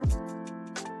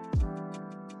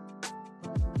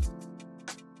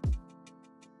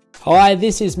Hi,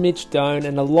 this is Mitch Doan,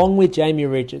 and along with Jamie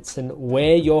Richardson,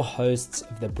 we're your hosts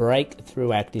of the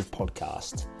Breakthrough Active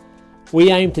podcast.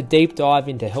 We aim to deep dive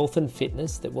into health and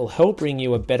fitness that will help bring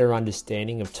you a better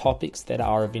understanding of topics that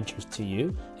are of interest to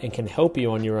you and can help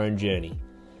you on your own journey.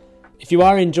 If you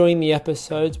are enjoying the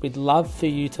episodes, we'd love for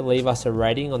you to leave us a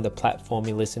rating on the platform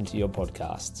you listen to your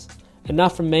podcasts.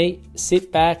 Enough from me,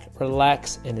 sit back,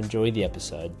 relax, and enjoy the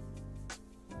episode.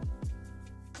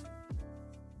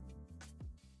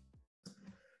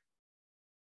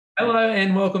 Hello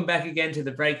and welcome back again to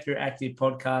the Breakthrough Active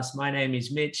podcast. My name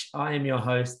is Mitch. I am your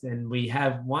host, and we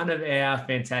have one of our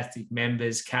fantastic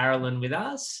members, Carolyn, with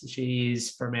us. She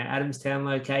is from our Adamstown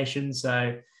location.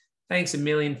 So thanks a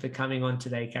million for coming on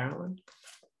today, Carolyn.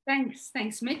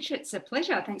 Thanks, Mitch. It's a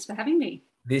pleasure. Thanks for having me.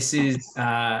 This is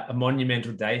a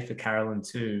monumental day for Carolyn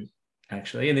too,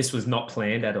 actually. And this was not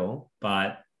planned at all,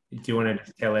 but do you want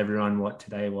to tell everyone what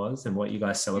today was and what you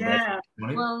guys celebrated? Yeah,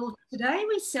 well, today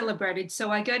we celebrated,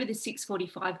 so I go to the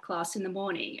 6:45 class in the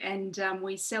morning, and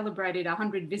we celebrated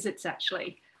 100 visits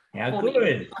actually. How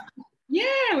good.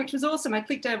 Yeah, which was awesome. I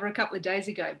clicked over a couple of days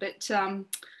ago, but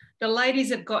the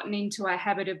ladies have gotten into a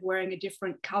habit of wearing a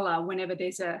different colour whenever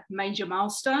there's a major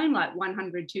milestone, like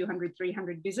 100, 200,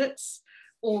 300 visits,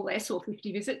 or less, or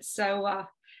 50 visits. So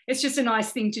it's just a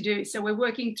nice thing to do. So we're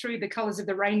working through the colours of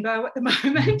the rainbow at the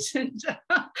moment, and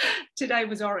today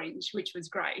was orange, which was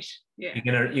great. Yeah,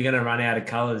 you're gonna run out of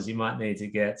colours. You might need to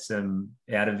get some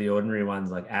out of the ordinary ones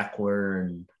like aqua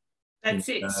and that's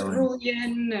it,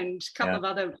 cerulean, and a couple of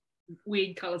other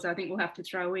weird colours I think we'll have to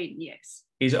throw in. Yes.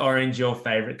 Is orange your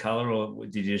favourite colour, or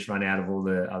did you just run out of all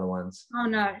the other ones? Oh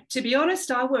no, to be honest,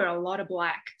 I wear a lot of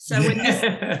black. So when this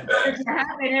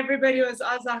happened, everybody I was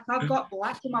like, I've got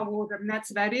black in my wardrobe and that's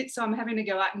about it. So I'm having to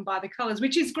go out and buy the colours,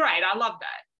 which is great. I love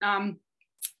that.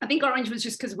 I think orange was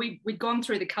just because we'd gone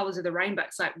through the colours of the rainbow.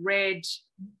 It's like red.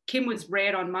 Kim was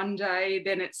red on Monday,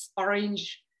 then it's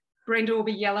orange. Brenda will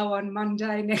be yellow on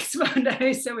Monday, next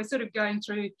Monday. So we're sort of going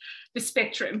through the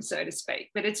spectrum, so to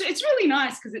speak. But it's really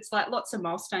nice because it's like lots of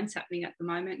milestones happening at the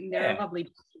moment, and they're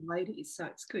lovely ladies, so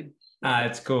it's good.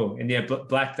 It's cool. And yeah,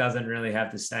 black doesn't really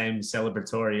have the same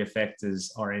celebratory effect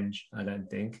as orange, I don't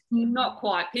think. Not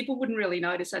quite. People wouldn't really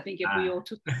notice, I think, if we all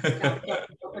took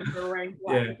wearing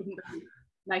black, it wouldn't really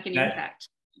make an impact.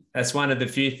 That's one of the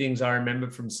few things I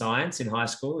remember from science in high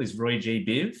school is Roy G.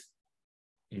 Biv.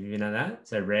 If you know that.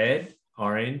 So red,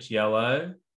 orange,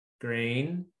 yellow,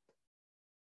 green,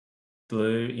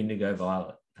 blue, indigo,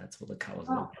 violet. That's what the colours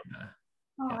are.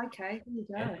 Oh, okay. There you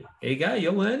go. Yeah. There you go.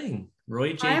 You're learning.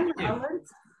 Roy G. I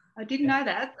didn't know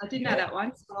that. I didn't know that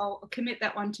one. So I'll commit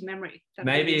that one to memory.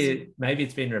 Maybe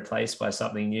it's been replaced by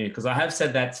something new, because I have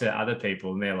said that to other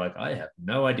people and they're like, I have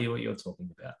no idea what you're talking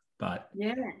about. But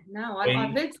yeah, no,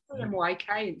 I've heard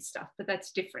CMYK and stuff, but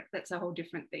that's different. That's a whole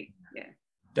different thing. Yeah.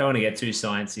 Don't want to get too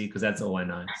sciencey because that's all I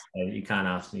know. So you can't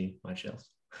ask me much else.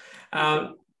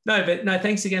 No,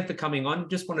 thanks again for coming on.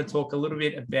 Just want to talk a little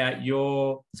bit about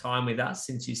your time with us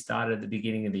since you started at the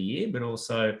beginning of the year, but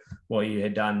also what you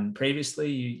had done previously.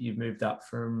 You've moved up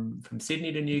from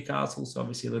Sydney to Newcastle, so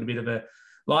obviously a little bit of a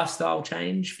lifestyle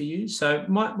change for you. So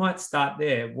might start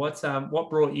there. What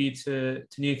brought you to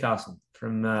Newcastle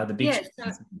from the big?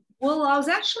 Well,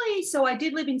 I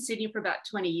did live in Sydney for about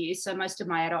 20 years, so most of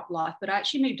my adult life, but I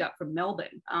actually moved up from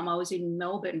Melbourne. I was in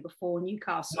Melbourne before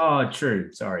Newcastle. Oh,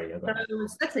 true. Sorry.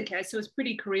 That's okay. So it was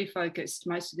pretty career focused.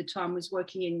 Most of the time was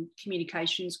working in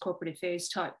communications, corporate affairs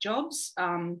type jobs.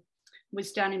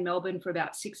 Was down in Melbourne for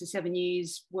about 6 or 7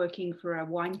 years working for a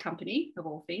wine company, of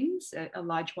all things, a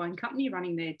large wine company,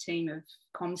 running their team of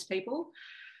comms people.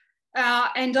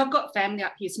 And I've got family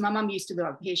up here. So my mum used to live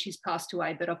up here. She's passed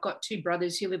away, but I've got 2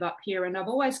 brothers who live up here, and I've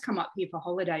always come up here for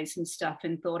holidays and stuff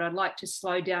and thought I'd like to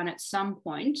slow down at some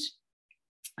point.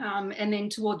 And then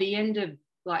toward the end of,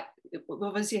 we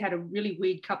obviously had a really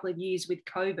weird couple of years with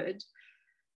COVID.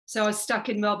 So I was stuck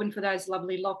in Melbourne for those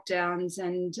lovely lockdowns,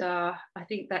 and I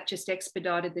think that just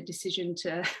expedited the decision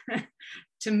to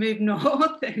move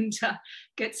north and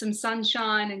get some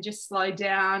sunshine and just slow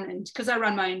down. And because I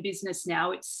run my own business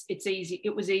now, it's easy.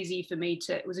 It was easy for me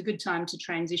it was a good time to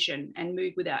transition and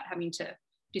move without having to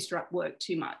disrupt work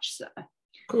too much. So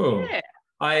cool.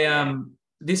 Yeah.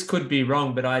 This could be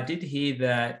wrong, but I did hear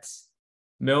that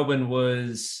Melbourne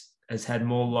has had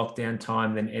more lockdown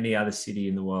time than any other city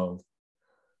in the world.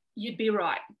 You'd be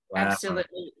right. Wow.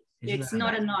 Absolutely. It's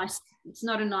not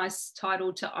a nice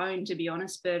title to own, to be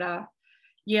honest. But I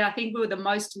think we were the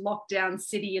most locked down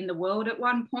city in the world at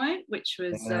one point, which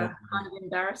was kind of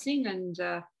embarrassing. And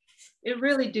it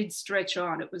really did stretch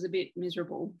on. It was a bit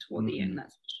miserable toward the end,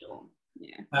 that's for sure.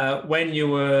 When you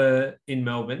were in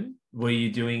Melbourne, were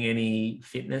you doing any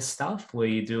fitness stuff? Were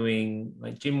you doing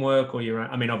like gym work or your own?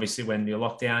 I mean, obviously when you're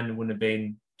locked down, it wouldn't have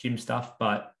been gym stuff,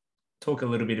 but talk a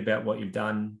little bit about what you've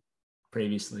done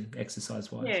previously,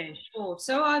 exercise-wise. Yeah, sure.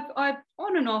 So I've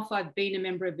on and off, I've been a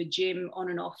member of a gym on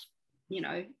and off,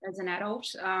 as an adult.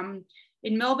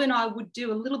 In Melbourne, I would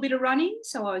do a little bit of running.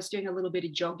 So I was doing a little bit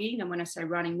of jogging. And when I say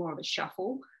running, more of a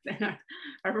shuffle than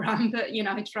a run, but,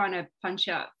 trying to punch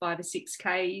out 5 or 6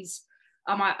 Ks.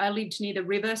 I lived near the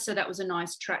river, so that was a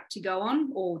nice track to go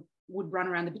on, or would run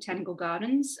around the botanical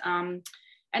gardens.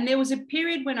 And there was a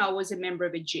period when I was a member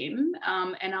of a gym,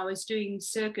 and I was doing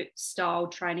circuit style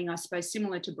training, I suppose,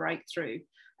 similar to Breakthrough.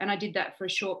 And I did that for a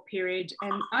short period,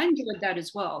 and I enjoyed that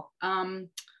as well.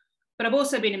 But I've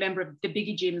also been a member of the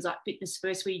bigger gyms like Fitness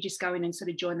First, where you just go in and sort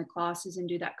of join the classes and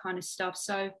do that kind of stuff.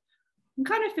 So I'm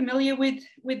kind of familiar with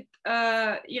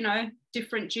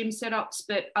different gym setups,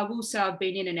 but I will say I've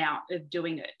been in and out of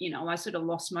doing it. I sort of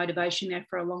lost motivation there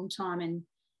for a long time and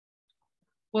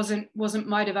wasn't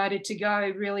motivated to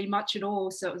go really much at all.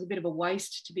 So it was a bit of a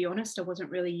waste, to be honest. I wasn't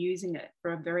really using it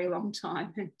for a very long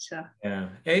time.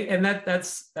 And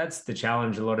that's the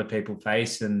challenge a lot of people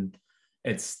face, and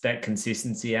it's that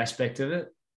consistency aspect of it.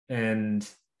 And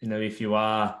if you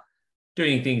are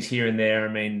doing things here and there,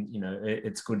 I mean,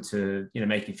 it's good to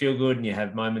make you feel good, and you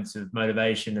have moments of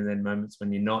motivation and then moments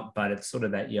when you're not. But it's sort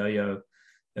of that yo-yo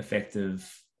effect of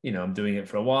I'm doing it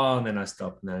for a while and then I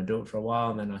stop, and then I do it for a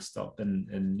while and then I stop. And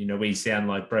we sound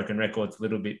like broken records a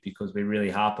little bit because we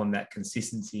really harp on that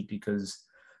consistency, because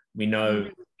we know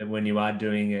that when you are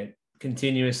doing it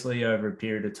continuously over a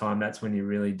period of time, that's when you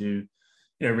really do,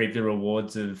 reap the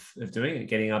rewards of doing it,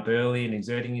 getting up early and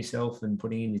exerting yourself and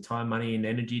putting in your time, money and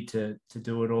energy to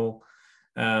do it all.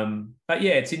 But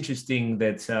yeah, it's interesting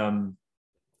that,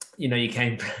 you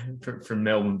came from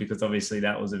Melbourne, because obviously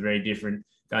that was a very different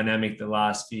dynamic the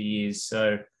last few years.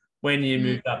 So when you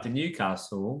moved up to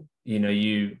Newcastle,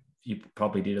 you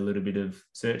probably did a little bit of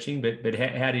searching, but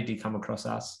how did you come across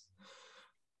us?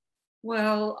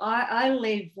 Well, I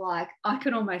live I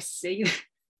can almost see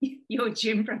your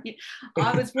gym from here.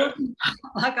 I was walking,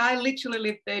 I literally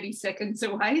live 30 seconds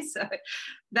away, so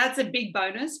that's a big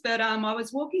bonus. But I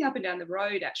was walking up and down the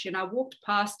road actually, and I walked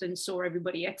past and saw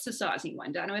everybody exercising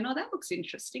one day, and I went, oh, that looks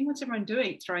interesting. What's everyone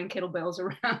doing? Throwing kettlebells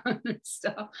around and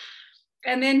stuff.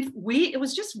 And then it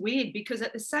was just weird, because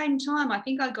at the same time, I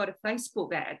think I got a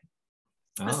Facebook ad,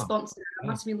 a sponsor. I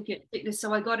must be looking at fitness,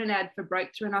 so I got an ad for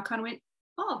Breakthrough, and I kind of went,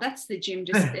 oh, that's the gym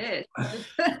just there.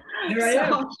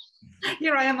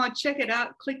 Here I am. I check it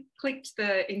out, clicked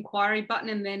the inquiry button,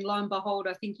 and then lo and behold,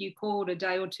 I think you called a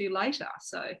day or two later.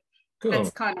 So cool. That's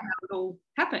kind of how it all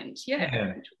happened.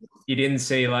 Yeah. You didn't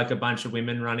see like a bunch of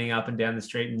women running up and down the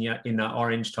street in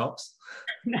orange tops?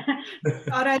 No,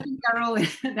 I don't think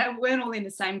they weren't all in the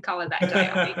same colour that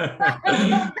day,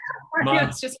 I think.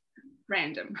 It's just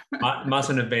random.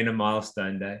 Mustn't have been a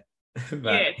milestone day.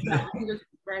 Yeah, I think it was a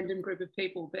random group of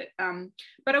people.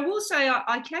 But I will say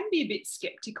I can be a bit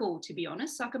skeptical, to be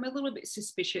honest. Like, I'm a little bit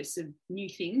suspicious of new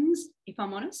things, if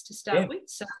I'm honest, to start with.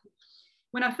 So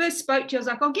when I first spoke to you, I was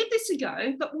like, I'll give this a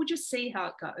go, but we'll just see how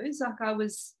it goes. Like, I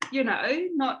was,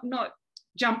 not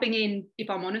jumping in, if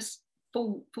I'm honest,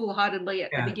 full-heartedly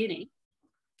at the beginning.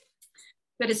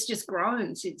 But it's just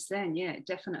grown since then. Yeah,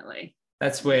 definitely.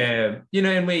 That's where,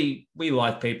 and we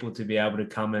like people to be able to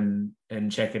come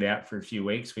and check it out for a few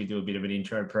weeks. We do a bit of an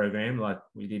intro program like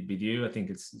we did with you. I think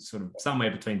it's sort of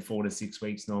somewhere between 4 to 6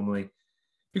 weeks normally,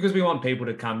 because we want people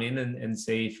to come in and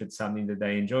see if it's something that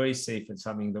they enjoy, see if it's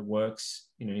something that works,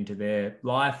 into their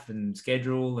life and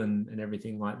schedule and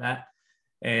everything like that.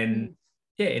 And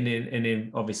and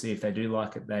then obviously if they do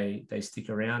like it, they stick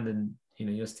around, and,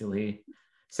 you're still here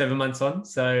 7 months on.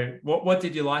 So what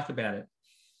did you like about it?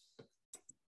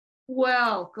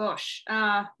 Well, gosh.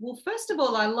 Well, first of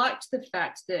all, I liked the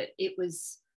fact that it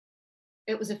was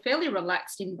a fairly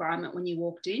relaxed environment when you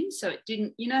walked in. So it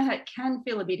didn't, how it can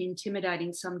feel a bit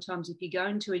intimidating sometimes if you go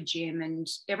into a gym and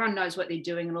everyone knows what they're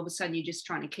doing, and all of a sudden you're just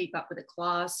trying to keep up with a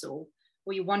class, or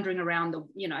you're wandering around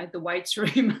the weights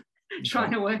room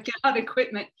trying to work out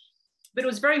equipment. But it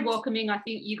was very welcoming. I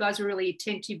think you guys were really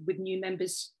attentive with new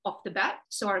members off the bat.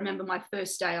 So I remember my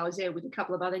first day, I was there with a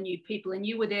couple of other new people, and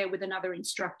you were there with another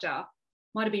instructor,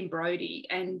 might have been Brody,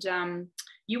 and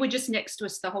you were just next to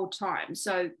us the whole time,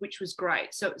 so which was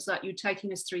great. So it was like you were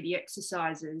taking us through the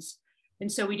exercises,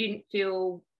 and so we didn't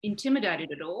feel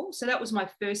intimidated at all. So that was my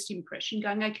first impression,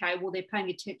 going, okay, well, they're paying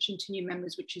attention to new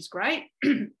members, which is great,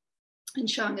 and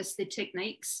showing us the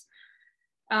techniques.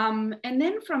 And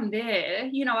then from there,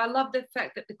 I love the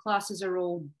fact that the classes are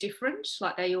all different.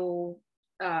 Like, they all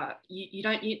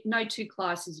no two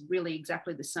classes really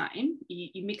exactly the same.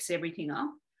 You mix everything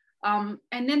up.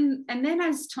 And then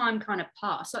as time kind of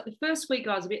passed, like the first week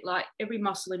I was a bit like every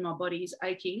muscle in my body is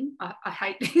aching. I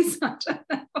hate this. I don't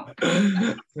know.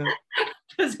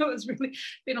 Because it was really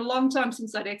been a long time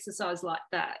since I'd exercised like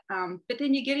that. But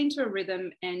then you get into a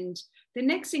rhythm, and the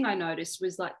next thing I noticed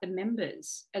was like the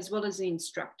members as well as the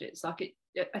instructors. Like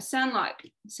it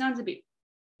sounds a bit,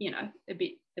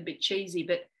 a bit cheesy,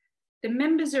 but the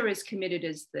members are as committed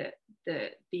as the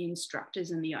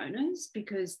instructors and the owners,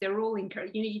 because they're all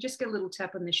encouraged. You just get a little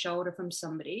tap on the shoulder from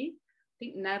somebody. I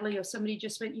think Natalie or somebody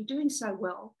just went, "You're doing so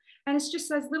well." And it's just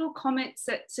those little comments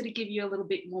that sort of give you a little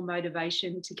bit more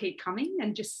motivation to keep coming,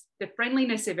 and just the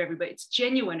friendliness of everybody. It's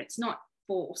genuine. It's not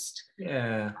forced.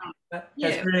 Yeah.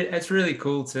 That's really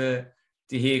cool to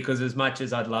hear, because as much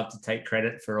as I'd love to take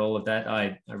credit for all of that,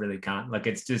 I really can't. Like,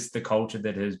 it's just the culture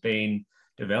that has been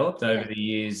developed over the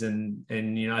years. And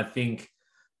I think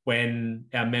when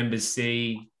our members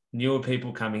see newer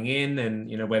people coming in,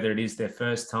 and, whether it is their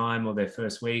first time or their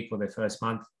first week or their first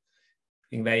month,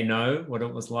 I think they know what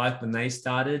it was like when they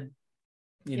started,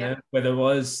 whether it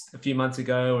was a few months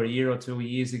ago or a year or 2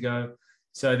 years ago.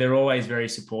 So they're always very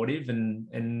supportive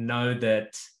and know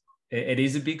that it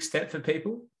is a big step for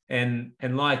people. And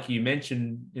like you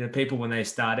mentioned, people when they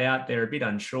start out, they're a bit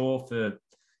unsure for,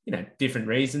 different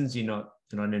reasons. You're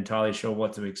not entirely sure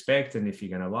what to expect, and if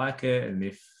you're going to like it, and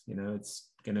if, it's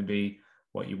going to be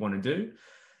what you want to do.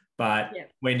 But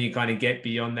when you kind of get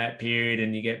beyond that period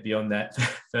and you get beyond that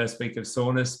first week of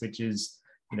soreness, which is,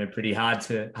 pretty hard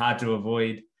to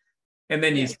avoid, and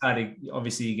then you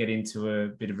obviously you get into a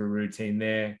bit of a routine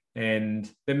there, and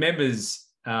the members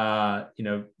are,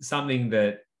 something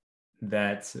that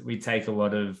we take a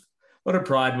lot of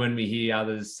pride when we hear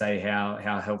others say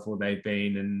how helpful they've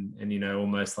been, and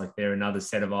almost like they're another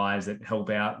set of eyes that help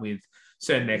out with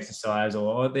certain exercise,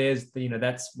 or there's,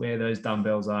 that's where those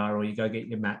dumbbells are, or you go get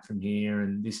your mat from here,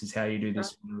 and this is how you do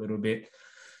this a little bit.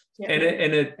 And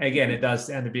it does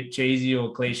sound a bit cheesy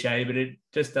or cliche, but it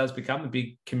just does become a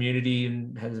big community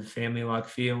and has a family-like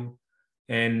feel.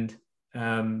 And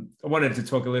I wanted to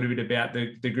talk a little bit about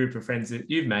the group of friends that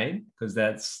you've made, because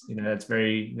that's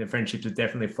very, the friendships have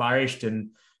definitely flourished,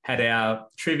 and had our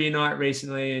trivia night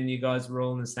recently, and you guys were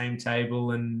all on the same table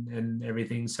and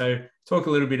everything. So talk a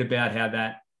little bit about how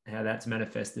that's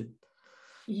manifested.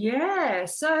 Yeah.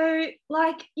 So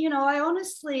I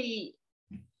honestly,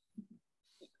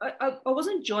 I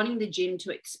wasn't joining the gym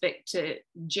to expect to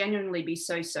genuinely be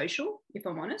so social, if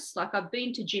I'm honest. Like, I've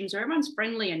been to gyms where everyone's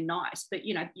friendly and nice, but,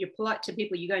 you're polite to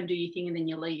people, you go and do your thing and then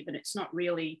you leave, and it's not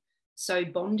really so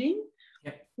bonding.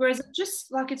 Yep. Whereas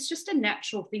it's just a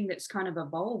natural thing that's kind of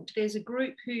evolved. There's a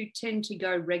group who tend to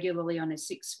go regularly on a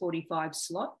 6:45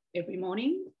 slot every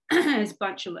morning. There's a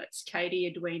bunch of it's Katie,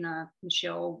 Edwina,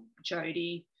 Michelle,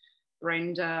 Jody,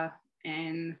 Brenda,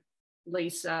 and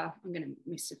Lisa. I'm going to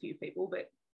miss a few people,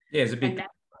 but there's a big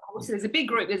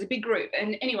group. There's a big group.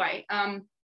 And anyway,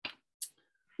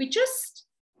 we just,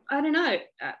 I don't know.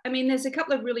 There's a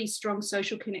couple of really strong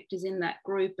social connectors in that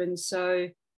group. And so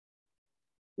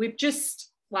we've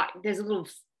just there's a little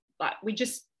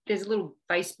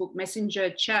Facebook Messenger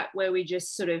chat where we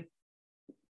just sort of,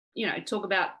 talk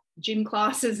about gym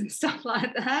classes and stuff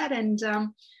like that. And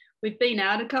we've been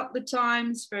out a couple of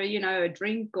times for, a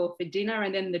drink or for dinner,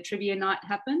 and then the trivia night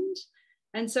happened.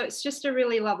 And so it's just a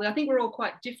really lovely, I think we're all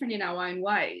quite different in our own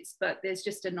ways, but there's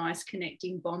just a nice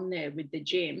connecting bond there with the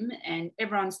gym. And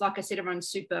everyone's, like I said, everyone's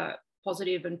super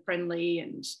positive and friendly,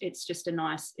 and it's just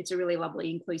it's a really lovely,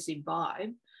 inclusive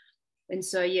vibe. And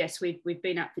so, yes, we've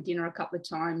been out for dinner a couple of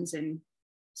times and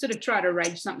sort of try to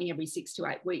arrange something every 6 to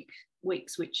 8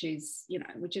 weeks, which is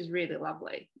really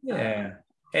lovely. Yeah.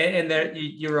 And there,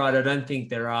 you're right. I don't think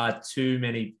there are too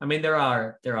many. There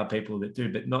are people that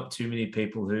do, but not too many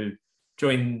people who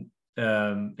join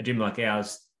a gym like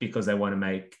ours because they want to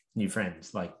make new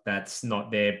friends. Like, that's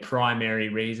not their primary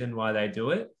reason why they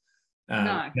do it.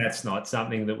 No. That's not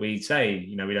something that we say.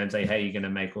 We don't say, hey, you're going to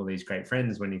make all these great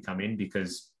friends when you come in,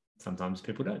 because sometimes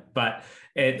people don't. But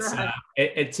it's right.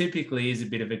 It typically is a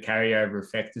bit of a carryover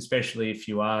effect, especially if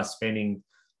you are spending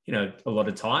a lot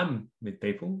of time with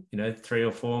people, 3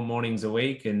 or 4 mornings a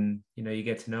week, and you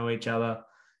get to know each other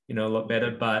a lot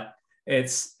better. But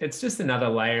it's just another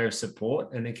layer of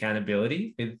support and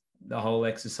accountability with the whole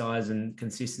exercise and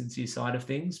consistency side of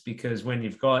things, because when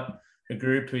you've got a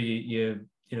group who you're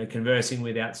conversing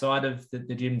with outside of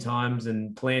the gym times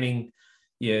and planning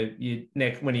you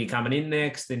next, when you're coming in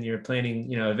next, and you're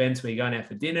planning events where you're going out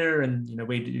for dinner, and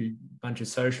we do a bunch of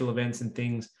social events and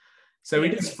things. So we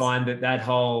just find that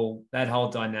whole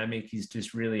dynamic is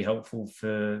just really helpful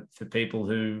for people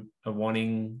who are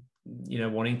wanting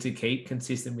to keep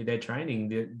consistent with their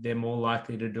training. They're more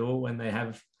likely to do it when they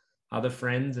have other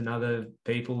friends and other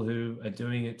people who are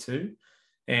doing it too.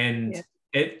 And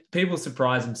people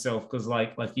surprise themselves because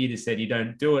like you just said, you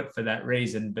don't do it for that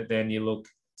reason, but then you look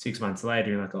 6 months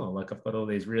later, you're like, oh, like I've got all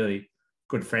these really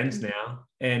good friends now.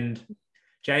 And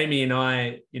Jamie and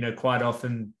I, quite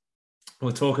often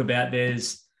we'll talk about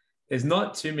there's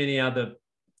not too many other,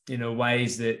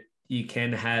 ways that you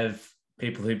can have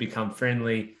people who become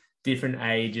friendly, different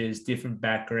ages, different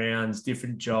backgrounds,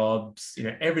 different jobs,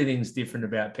 everything's different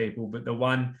about people. But the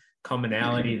one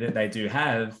commonality that they do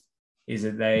have is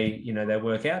that they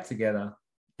work out together.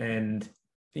 And I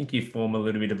think you form a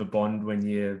little bit of a bond when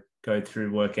you go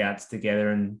through workouts together,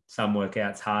 and some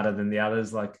workouts harder than the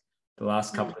others, like the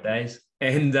last couple of days.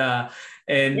 And I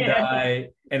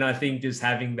think just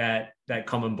having that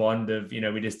common bond of,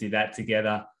 we just do that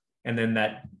together. And then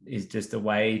that is just a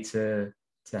way to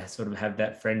sort of have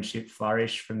that friendship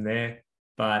flourish from there.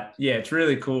 But yeah, it's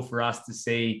really cool for us to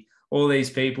see all these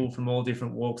people from all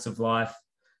different walks of life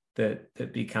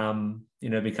that become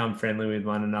friendly with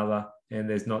one another. And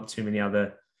there's not too many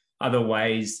other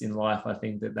ways in life, I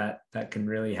think, that can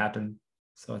really happen.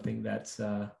 So I think that's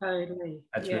totally.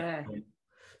 That's really cool.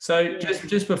 So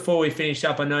just before we finish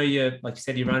up, I know like you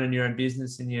said, you're running your own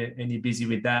business and you're busy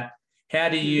with that. How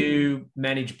do you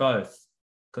manage both?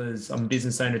 Because I'm a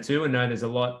business owner too, and know there's a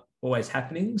lot always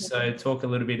happening. So talk a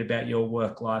little bit about your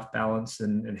work-life balance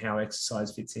and how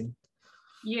exercise fits in.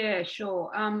 Yeah,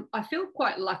 sure. I feel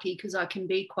quite lucky because I can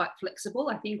be quite flexible.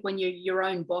 I think when you're your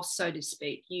own boss, so to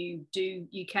speak, you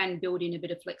can build in a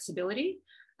bit of flexibility.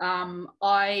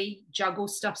 I juggle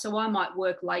stuff, so I might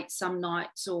work late some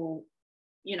nights, or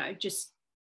just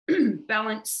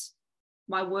balance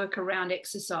my work around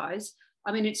exercise.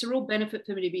 I mean, it's a real benefit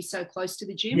for me to be so close to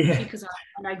the gym because I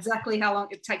know exactly how long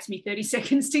it takes me, 30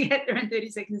 seconds to get there and 30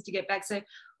 seconds to get back. So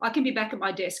I can be back at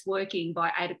my desk working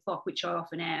by 8 o'clock, which I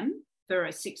often am, for a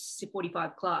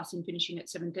 6:45 class and finishing at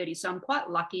 7:30. So I'm quite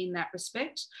lucky in that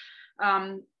respect.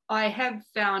 I have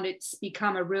found it's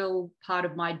become a real part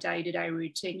of my day-to-day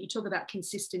routine. You talk about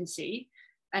consistency,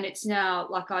 and it's now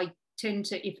like I tend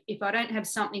to, if I don't have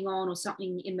something on or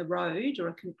something in the road or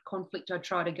a conflict, I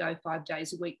try to go 5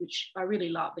 days a week, which I really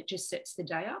love. It just sets the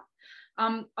day up.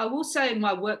 I will say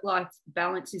my work-life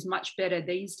balance is much better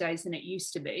these days than it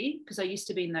used to be, because I used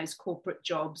to be in those corporate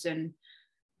jobs, and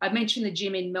I mentioned the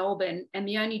gym in Melbourne, and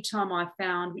the only time I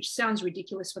found, which sounds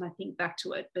ridiculous when I think back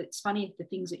to it, but it's funny the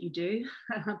things that you do,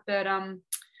 but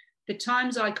the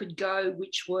times I could go,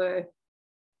 which were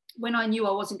when I knew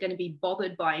I wasn't going to be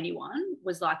bothered by anyone,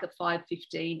 was like a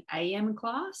 5:15 a.m.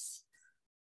 class.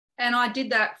 And I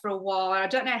did that for a while. I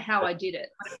don't know how I did it.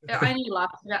 I only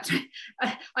laughed about it.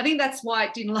 I think that's why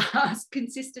it didn't last.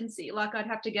 Consistency. Like I'd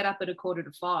have to get up at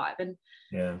 4:45. And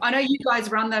I know you guys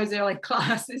run those early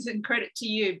classes, and credit to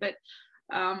you, but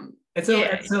it's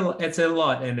a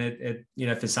lot. And it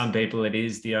for some people it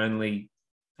is the only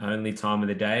time of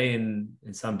the day, and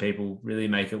some people really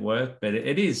make it work, but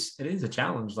it is a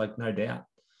challenge, like no doubt.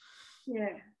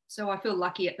 Yeah. So I feel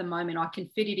lucky at the moment. I can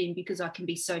fit it in because I can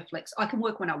be so flexible. I can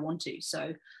work when I want to.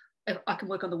 So I can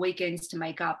work on the weekends to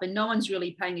make up, and no one's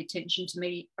really paying attention to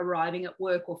me arriving at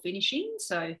work or finishing.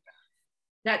 So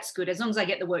that's good. As long as I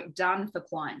get the work done for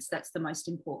clients, that's the most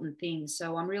important thing.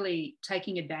 So I'm really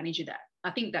taking advantage of that.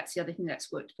 I think that's the other thing that's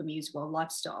worked for me as well,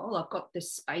 lifestyle. I've got the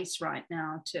space right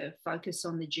now to focus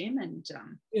on the gym, and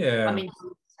I'm enjoying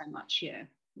so much. Yeah.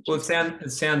 Well,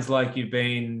 it sounds like you've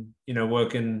been,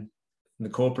 working in the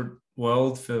corporate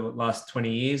world for the last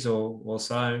 20 years or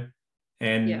so,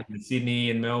 and in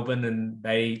Sydney and Melbourne, and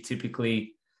they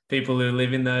typically, people who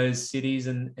live in those cities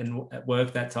and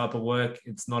work that type of work,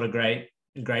 it's not a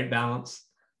great balance.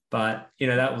 But,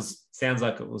 sounds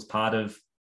like it was part of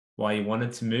why you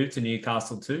wanted to move to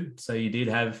Newcastle too. So you did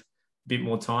have a bit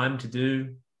more time to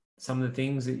do some of the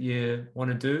things that you want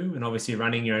to do. And obviously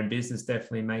running your own business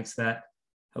definitely makes that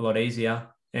a lot easier.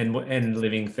 And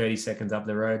living 30 seconds up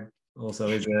the road also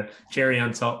is a cherry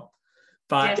on top.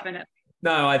 But definitely.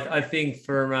 No, I think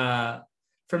from a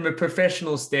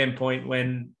professional standpoint,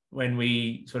 when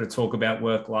we sort of talk about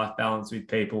work-life balance with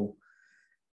people,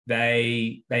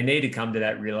 they need to come to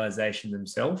that realization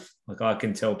themselves. Like I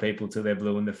can tell people till they're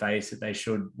blue in the face that they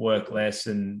should work less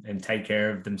and take care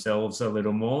of themselves a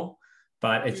little more.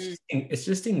 But it's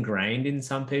just ingrained in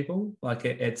some people. Like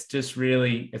it's just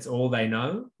really, it's all they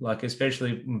know. Like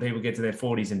especially when people get to their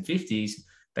 40s and 50s,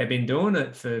 they've been doing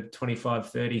it for 25,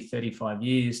 30, 35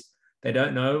 years. They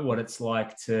don't know what it's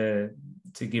like to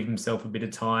give themselves a bit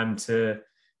of time to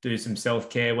do some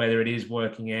self-care, whether it is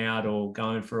working out or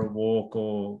going for a walk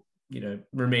or,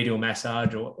 remedial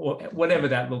massage or whatever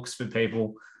that looks for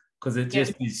people, because it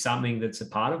just is something that's a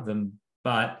part of them.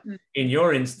 But in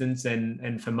your instance,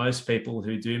 and for most people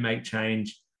who do make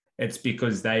change, it's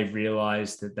because they've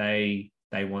realized that they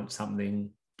want something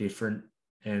different.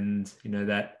 And,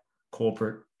 that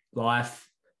corporate life,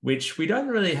 which we don't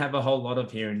really have a whole lot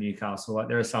of here in Newcastle. Like,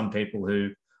 there are some people who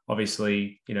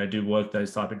obviously, do work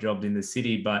those type of jobs in the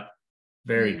city, but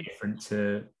very different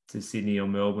to Sydney or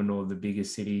Melbourne or the bigger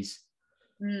cities.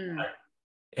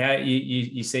 How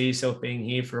you see yourself being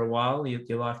here for a while? You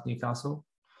like Newcastle?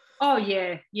 Oh,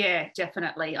 yeah,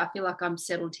 definitely. I feel like I'm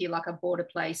settled here, like I bought a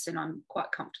place and I'm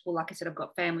quite comfortable. Like I said, I've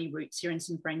got family roots here and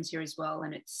some friends here as well.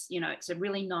 And it's, it's a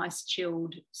really nice,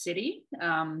 chilled city.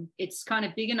 It's kind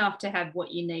of big enough to have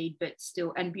what you need, but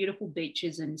still, and beautiful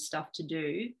beaches and stuff to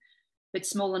do, but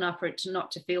small enough for it to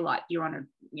not to feel like you're on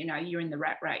you're in the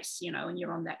rat race, and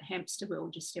you're on that hamster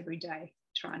wheel just every day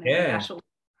trying to battle.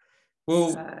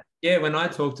 Well, when I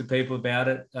talk to people about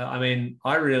it,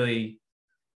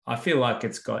 I feel like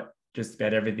it's got just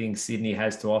about everything Sydney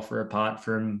has to offer apart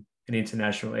from an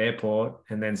international airport,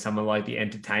 and then some of like the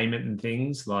entertainment and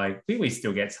things. Like, we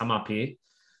still get some up here.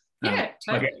 Totally.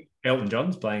 Like Elton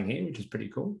John's playing here, which is pretty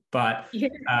cool. But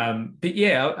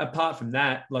apart from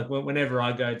that, like whenever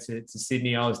I go to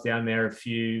Sydney, I was down there a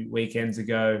few weekends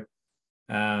ago.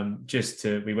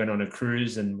 We went on a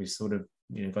cruise and we sort of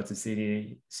got to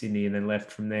Sydney and then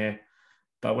left from there.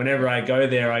 But whenever I go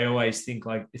there, I always think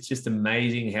like it's just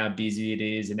amazing how busy it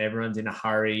is and everyone's in a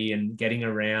hurry and getting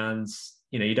around.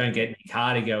 You don't get in your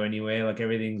car to go anywhere. Like,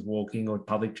 everything's walking or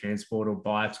public transport or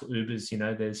bikes or Ubers.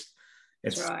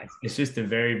 It's just a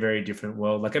very, very different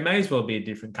world. Like, it may as well be a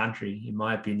different country, in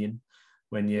my opinion,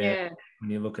 when you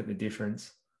look at the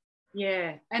difference.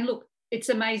 Yeah. And look, it's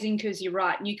amazing because you're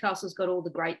right. Newcastle's got all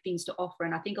the great things to offer.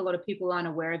 And I think a lot of people aren't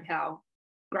aware of how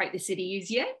great the city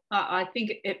is yet. I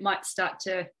think it might start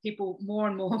to, more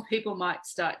and more people might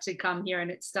start to come here,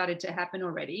 and it's started to happen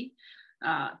already.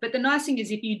 But the nice thing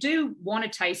is, if you do want a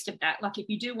taste of that, like if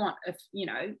you do want a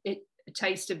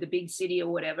taste of the big city or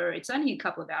whatever, it's only a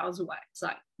couple of hours away. It's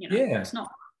like, it's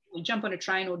not, you jump on a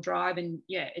train or drive and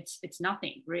it's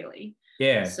nothing really.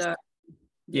 Yeah. So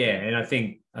and I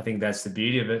think that's the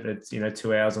beauty of it. It's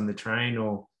 2 hours on the train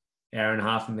or hour and a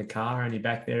half in the car, and you're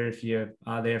back there if you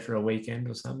are there for a weekend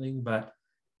or something. But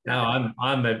no,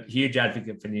 I'm a huge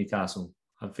advocate for Newcastle.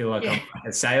 I feel like I'm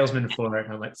a salesman for it.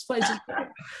 I'm like, this place is great.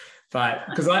 But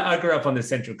because I grew up on the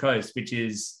Central Coast, which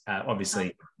is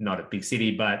obviously not a big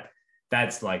city, but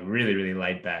that's like really, really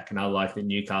laid back. And I like that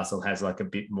Newcastle has like a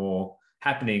bit more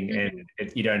happening, and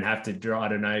you don't have to drive. I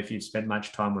don't know if you've spent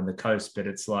much time on the coast, but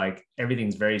it's like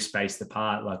everything's very spaced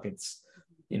apart. Like, it's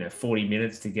 40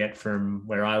 minutes to get from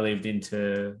where I lived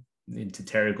into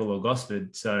Terrigal or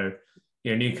Gosford. So,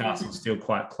 Newcastle's still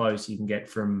quite close. You can get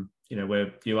from,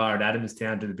 where you are at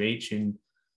Adamstown to the beach in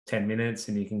 10 minutes,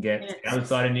 and you can get to the other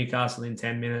side of Newcastle in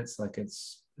 10 minutes. Like,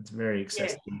 it's very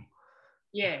accessible.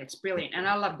 Yeah, it's brilliant. And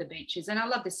I love the beaches, and I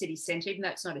love the city centre, even though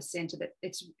it's not a centre, but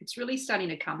it's really starting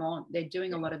to come on. They're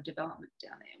doing a lot of development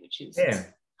down there, which is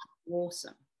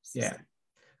awesome. Yeah.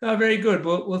 Oh, very good.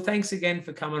 Well, thanks again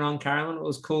for coming on, Carolyn. It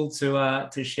was cool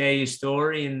to share your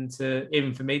story and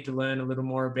even for me to learn a little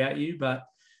more about you. But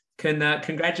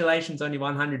congratulations on your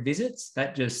 100 visits.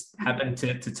 That just happened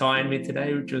to tie in with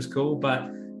today, which was cool. But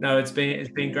no, it's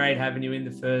been great having you in the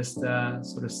first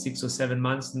sort of 6 or 7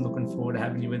 months, and looking forward to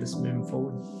having you with us moving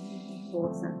forward.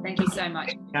 Awesome. Thank you so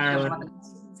much, Carolyn.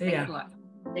 See ya.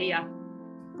 See ya.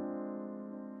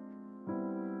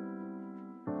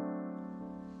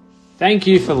 Thank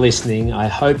you for listening. I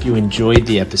hope you enjoyed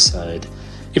the episode.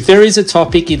 If there is a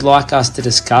topic you'd like us to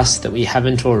discuss that we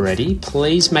haven't already,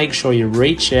 please make sure you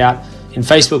reach out in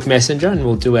Facebook Messenger, and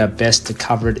we'll do our best to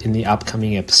cover it in the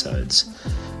upcoming episodes.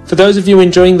 For those of you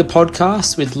enjoying the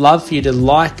podcast, we'd love for you to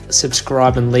like,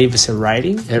 subscribe, and leave us a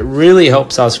rating. It really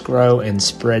helps us grow and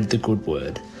spread the good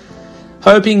word.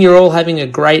 Hoping you're all having a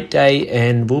great day,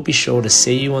 and we'll be sure to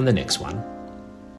see you on the next one.